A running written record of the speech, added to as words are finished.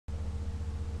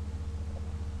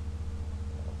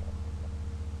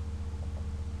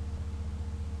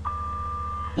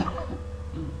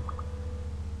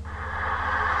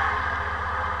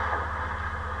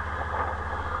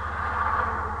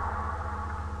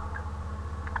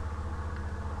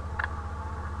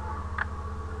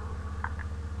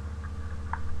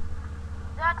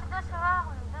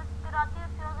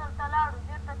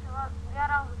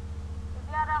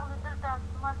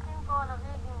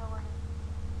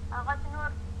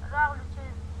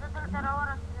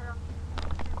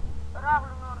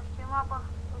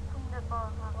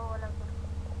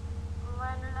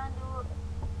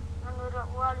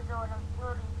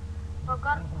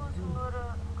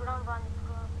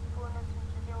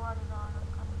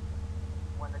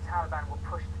Taliban were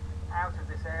pushed out of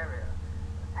this area,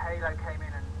 Halo came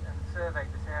in and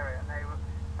surveyed this area, and they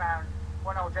found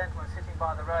one old gentleman sitting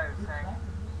by the road saying,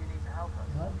 "You need to help us.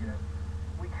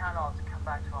 We cannot come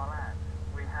back to our land.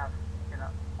 We have,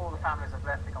 all the families have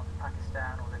left. They've gone to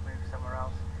Pakistan or they've moved somewhere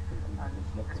else, and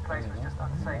this place was just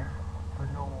unsafe for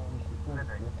normal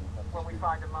living. When we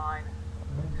find a mine,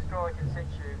 destroy it in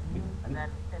situ, and then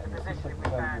in the position we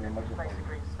found it, we place a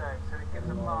green stone, so it gives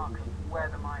a mark of where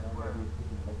the mines were.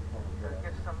 So it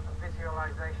gives some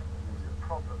visualization to the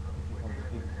problem that we're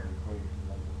dealing with here.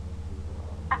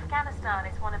 Afghanistan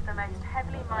is one of the most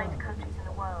heavily mined countries in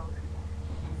the world.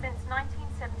 Since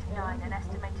 1979, an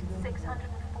estimated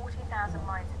 640,000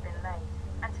 mines have been laid,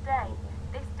 and today,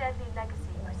 this deadly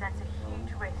legacy presents a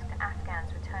huge risk to Afghans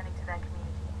returning to their communities.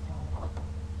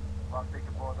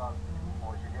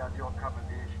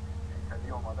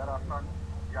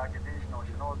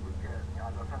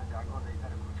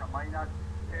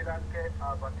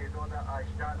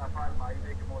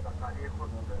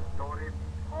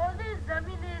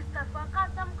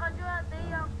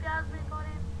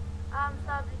 هم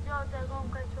سبزیجات یکم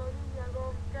کچوری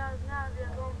یکم پیاز ناز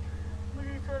یکم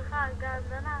مولی سرخه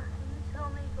گندنه هیچ رو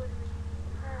میکنیم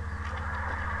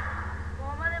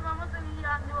محمد امام سنگی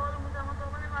رنجی بارو بودم و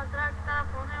محمد مزرعه که طرف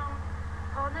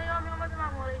خانه یا میامد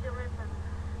من مولی جمعه کنم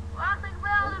وقتی که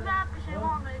باید بیاد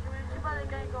پشیمان میکنیم چی باید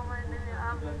که این کامل نمیم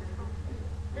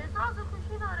احساس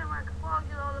خوشی داره من که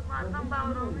پاکی دارد مردم با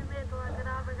آرامی میتونن که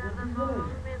رفت گردن با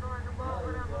آرامی میتونن که باغ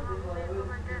برن با آرامی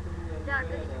میتونن که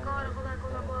جدش کار خدا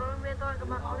کنن با آرامی میتونن که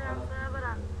بخونه همسایه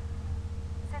برن.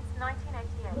 Since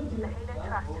 1988, the Halo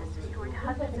Trust has destroyed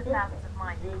hundreds of thousands of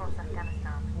mines across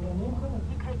Afghanistan.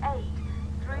 UK aid,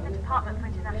 through the Department for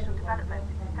International Development,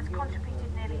 has contributed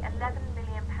nearly £11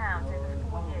 million over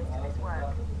 4 years to this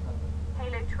work.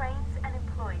 Halo trains and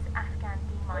employs Afghan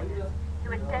deminers who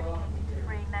are dedicated to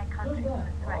freeing their country from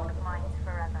the threat of mines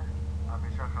forever.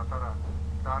 همیشه خطر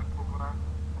درک بکنه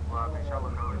و همیشه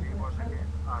متوجه باشه که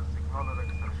از سیگنال را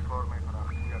که سرش کار میکنه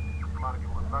یک مرگ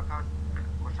مطلق است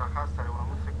مشخص سر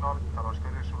اون سیگنال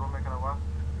تلاشگری شروع میکنه و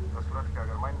در صورتی که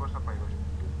اگر ماین باشه پیداش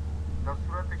میکنه. در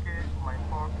صورتی که ماین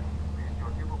پاک به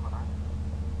احتیاطی بکنه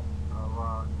و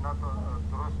نه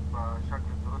درست به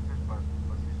شکل درستش به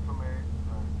سیستم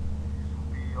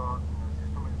ایسوپی یا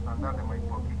سیستم استاندارد ماین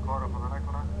پاکی کار خدا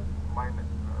نکنه ماین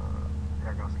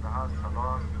یک اسلحه است سلاح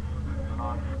است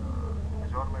چنان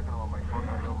اجار میکنه و ماین پاک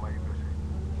یا ماین بشه.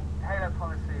 Halo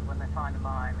policy when they find a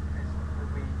mine is that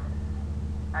we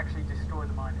actually destroy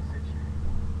the mine in situ.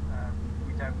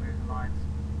 We don't move the mines.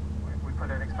 We put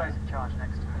an explosive charge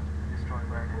next to it and destroy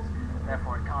where it is.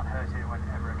 Therefore, it can't hurt anyone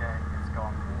ever again. It's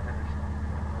gone, finished.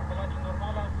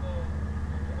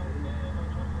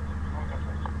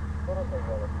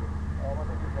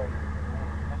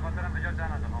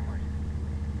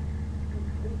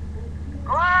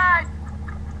 Quiet!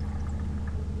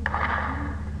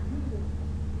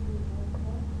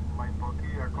 ماین پاکی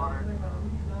یک کار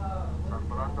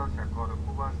سربلند است، یک کار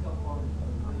خوب است.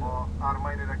 ما هر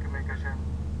ماینی را که میکشیم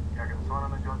یک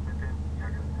انسان نجات میدیم،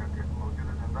 یک موجود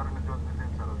زنده را نجات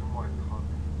میدیم، سر از اون ما افتخار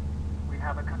میدیم. We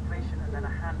have a completion and then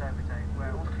a handover date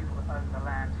where all the people that own the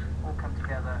land all come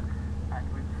together and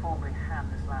we formally hand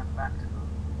this land back to them,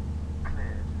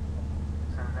 cleared.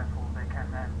 So therefore they can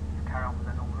then carry on with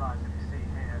their normal lives. If you see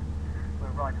here,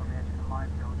 we're right on the edge of the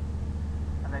minefield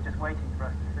and they're just waiting for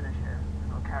us to finish here and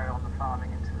we'll carry on the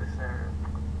farming into this area.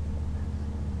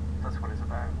 That's what it's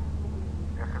about.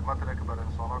 یک خدمت را که برای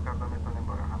انسان‌ها کرده میتونیم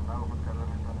برای همه خود کرده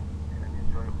میتونیم این این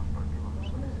جای خوشبختی و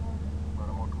خوشحالی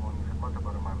برای ما که ما این خدمت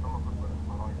برای مردم خود برای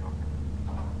انسان‌ها ایجاد کردیم.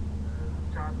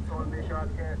 چند سال میشود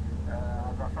که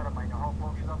از اثر مینه ها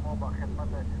پاک شدن ما با خدمت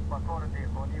و کار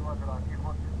دهقانی و زراعتی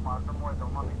خود مردم ما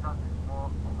ادامه میدن. ما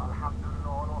الحمدلله